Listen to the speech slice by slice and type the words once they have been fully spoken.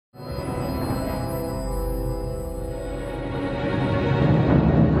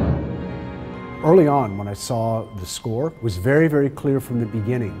Early on, when I saw the score, it was very, very clear from the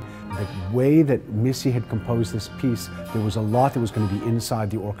beginning. The way that Missy had composed this piece, there was a lot that was going to be inside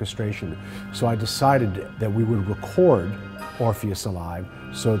the orchestration. So I decided that we would record Orpheus Alive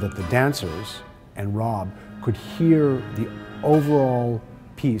so that the dancers and Rob could hear the overall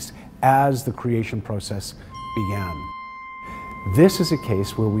piece as the creation process began. This is a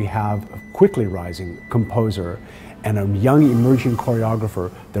case where we have a quickly rising composer and a young emerging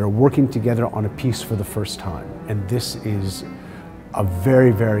choreographer that are working together on a piece for the first time. And this is a very,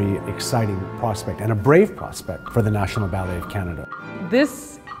 very exciting prospect and a brave prospect for the National Ballet of Canada.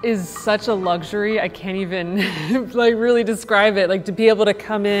 This is such a luxury, I can't even like really describe it. Like to be able to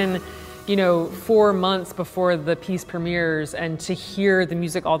come in, you know, 4 months before the piece premieres and to hear the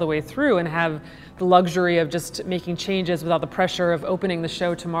music all the way through and have the luxury of just making changes without the pressure of opening the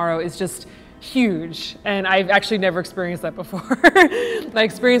show tomorrow is just huge. And I've actually never experienced that before. My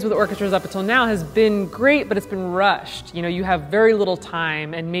experience with orchestras up until now has been great, but it's been rushed. You know, you have very little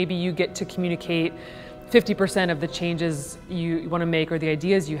time and maybe you get to communicate 50% of the changes you want to make or the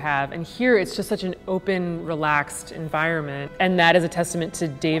ideas you have. And here it's just such an open, relaxed environment. And that is a testament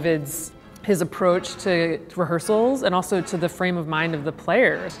to his approach to rehearsals and also to the frame of mind of the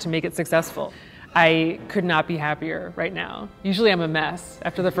players to make it successful. I could not be happier right now. Usually I'm a mess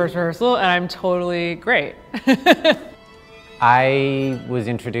after the first rehearsal and I'm totally great. I was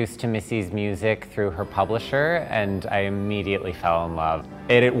introduced to Missy's music through her publisher and I immediately fell in love.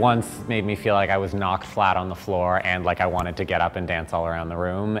 It at once made me feel like I was knocked flat on the floor and like I wanted to get up and dance all around the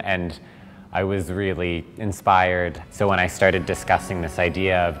room, and I was really inspired. So when I started discussing this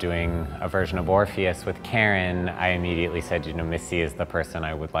idea of doing a version of Orpheus with Karen, I immediately said, you know, Missy is the person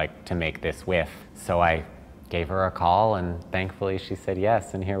I would like to make this with. So I gave her a call and thankfully she said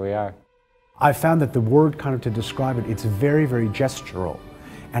yes, and here we are. I found that the word kind of to describe it, it's very, very gestural.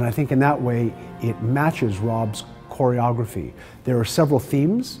 And I think in that way, it matches Rob's choreography. There are several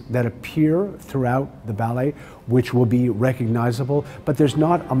themes that appear throughout the ballet which will be recognizable, but there's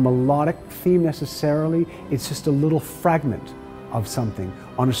not a melodic theme necessarily, it's just a little fragment of something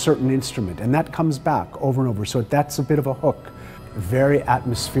on a certain instrument, and that comes back over and over, so that's a bit of a hook. Very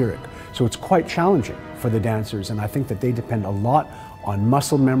atmospheric, so it's quite challenging for the dancers, and I think that they depend a lot on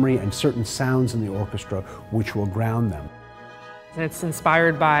muscle memory and certain sounds in the orchestra which will ground them. It's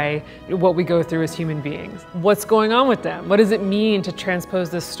inspired by what we go through as human beings. What's going on with them? What does it mean to transpose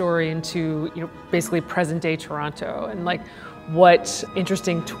this story into, you know, basically present-day Toronto? And like, what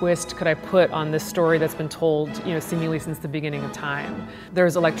interesting twist could I put on this story that's been told, you know, seemingly since the beginning of time?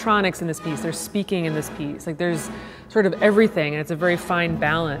 There's electronics in this piece, there's speaking in this piece, like there's sort of everything, and it's a very fine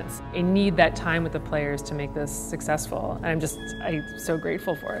balance. I need that time with the players to make this successful, and I'm so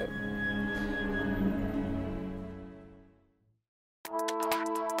grateful for it.